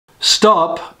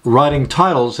Stop writing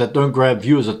titles that don't grab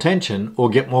viewers' attention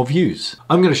or get more views.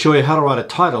 I'm going to show you how to write a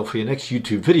title for your next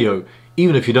YouTube video,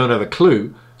 even if you don't have a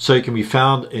clue, so it can be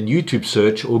found in YouTube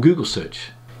search or Google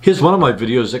search. Here's one of my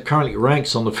videos that currently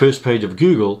ranks on the first page of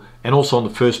Google and also on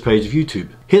the first page of YouTube.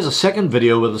 Here's a second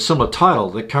video with a similar title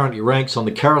that currently ranks on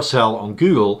the carousel on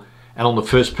Google and on the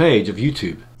first page of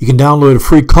YouTube. You can download a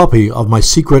free copy of my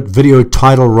secret video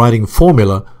title writing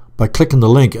formula by clicking the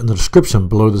link in the description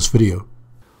below this video.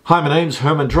 Hi, my name's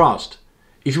Drost.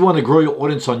 If you want to grow your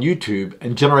audience on YouTube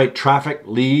and generate traffic,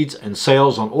 leads, and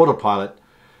sales on autopilot,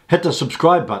 hit the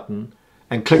subscribe button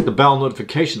and click the bell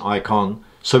notification icon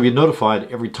so you're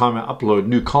notified every time I upload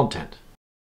new content.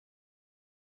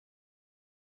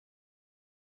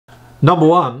 Number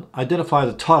 1, identify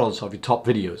the titles of your top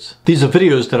videos. These are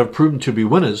videos that have proven to be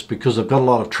winners because they've got a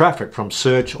lot of traffic from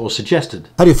search or suggested.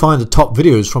 How do you find the top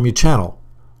videos from your channel?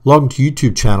 Log into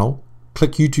YouTube channel,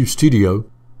 click YouTube Studio,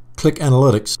 click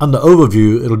Analytics. Under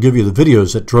Overview, it'll give you the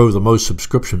videos that drove the most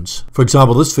subscriptions. For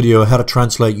example, this video, how to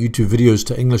translate YouTube videos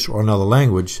to English or another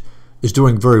language, is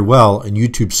doing very well in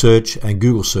YouTube search and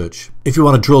Google search. If you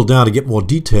want to drill down to get more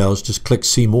details, just click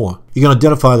See More. You can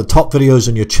identify the top videos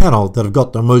in your channel that have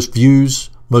got the most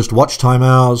views, most watch time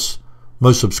hours,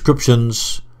 most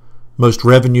subscriptions, most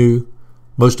revenue,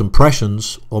 most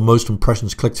impressions, or most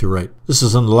impressions click-through rate. This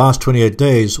is in the last 28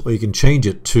 days, or you can change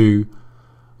it to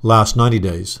last 90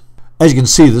 days. As you can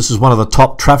see, this is one of the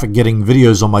top traffic getting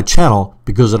videos on my channel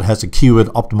because it has a keyword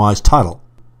optimized title.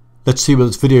 Let's see where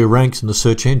this video ranks in the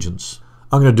search engines.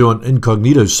 I'm going to do an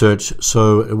incognito search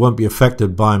so it won't be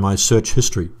affected by my search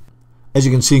history. As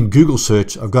you can see in Google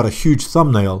search, I've got a huge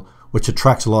thumbnail which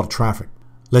attracts a lot of traffic.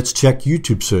 Let's check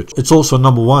YouTube search. It's also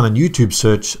number 1 in YouTube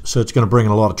search, so it's going to bring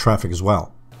in a lot of traffic as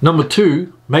well. Number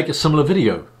 2, make a similar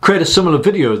video. Create a similar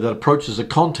video that approaches the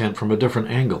content from a different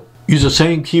angle. Use the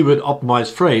same keyword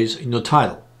optimized phrase in your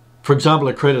title. For example,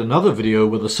 I created another video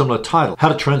with a similar title, how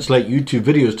to translate YouTube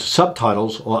videos to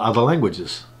subtitles or other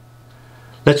languages.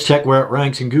 Let's check where it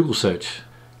ranks in Google search.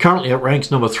 Currently it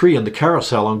ranks number 3 in the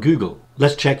carousel on Google.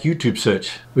 Let's check YouTube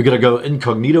search. We're going to go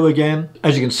incognito again.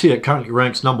 As you can see, it currently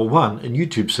ranks number 1 in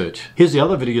YouTube search. Here's the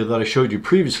other video that I showed you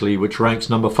previously, which ranks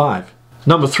number 5.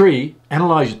 Number 3,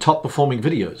 analyze your top performing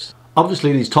videos.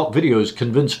 Obviously, these top videos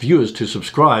convince viewers to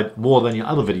subscribe more than your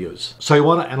other videos. So you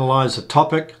want to analyze the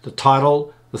topic, the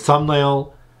title, the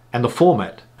thumbnail, and the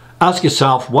format. Ask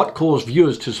yourself what caused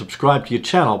viewers to subscribe to your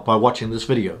channel by watching this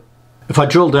video. If I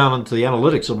drill down into the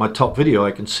analytics of my top video,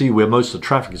 I can see where most of the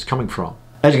traffic is coming from.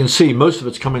 As you can see, most of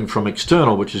it's coming from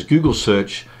external, which is Google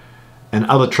search, and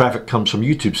other traffic comes from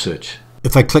YouTube search.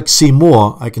 If I click See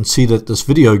More, I can see that this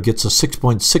video gets a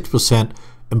 6.6%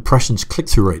 impressions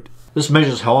click-through rate. This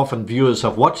measures how often viewers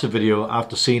have watched the video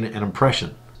after seeing an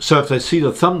impression. So if they see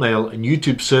the thumbnail in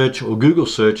YouTube search or Google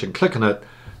search and click on it,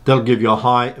 that'll give you a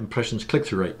high impressions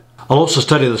click-through rate. I'll also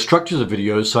study the structures of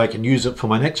videos so I can use it for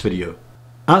my next video.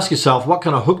 Ask yourself, what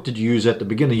kind of hook did you use at the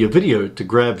beginning of your video to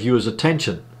grab viewers'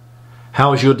 attention?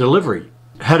 How was your delivery?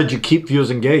 How did you keep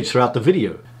viewers engaged throughout the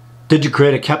video? Did you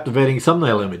create a captivating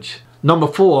thumbnail image? Number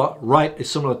 4, write a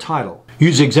similar title.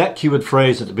 Use the exact keyword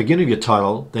phrase at the beginning of your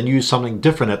title, then use something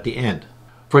different at the end.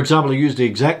 For example, I used the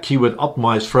exact keyword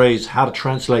optimized phrase, how to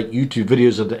translate YouTube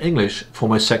videos into English, for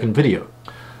my second video.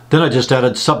 Then I just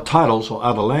added subtitles or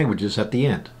other languages at the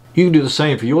end. You can do the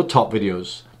same for your top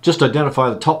videos. Just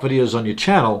identify the top videos on your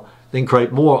channel, then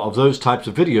create more of those types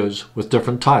of videos with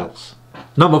different titles.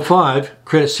 Number 5,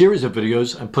 create a series of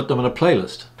videos and put them in a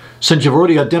playlist. Since you've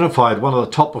already identified one of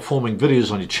the top performing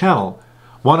videos on your channel,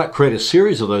 why not create a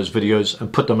series of those videos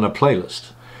and put them in a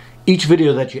playlist? Each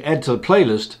video that you add to the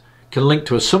playlist can link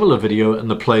to a similar video in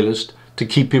the playlist to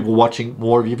keep people watching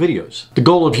more of your videos. The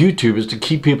goal of YouTube is to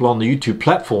keep people on the YouTube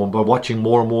platform by watching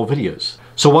more and more videos.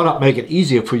 So why not make it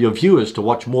easier for your viewers to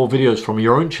watch more videos from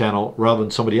your own channel rather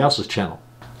than somebody else's channel?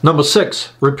 Number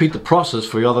 6, repeat the process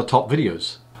for your other top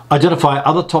videos. Identify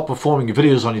other top performing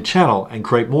videos on your channel and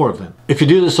create more of them. If you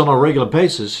do this on a regular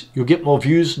basis, you'll get more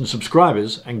views and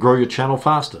subscribers and grow your channel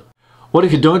faster. What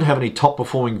if you don't have any top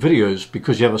performing videos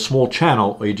because you have a small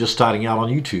channel or you're just starting out on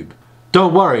YouTube?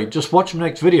 Don't worry, just watch my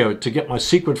next video to get my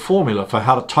secret formula for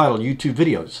how to title YouTube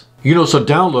videos. You can also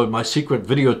download my secret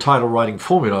video title writing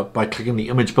formula by clicking the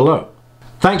image below.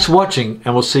 Thanks for watching,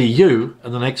 and we'll see you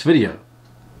in the next video.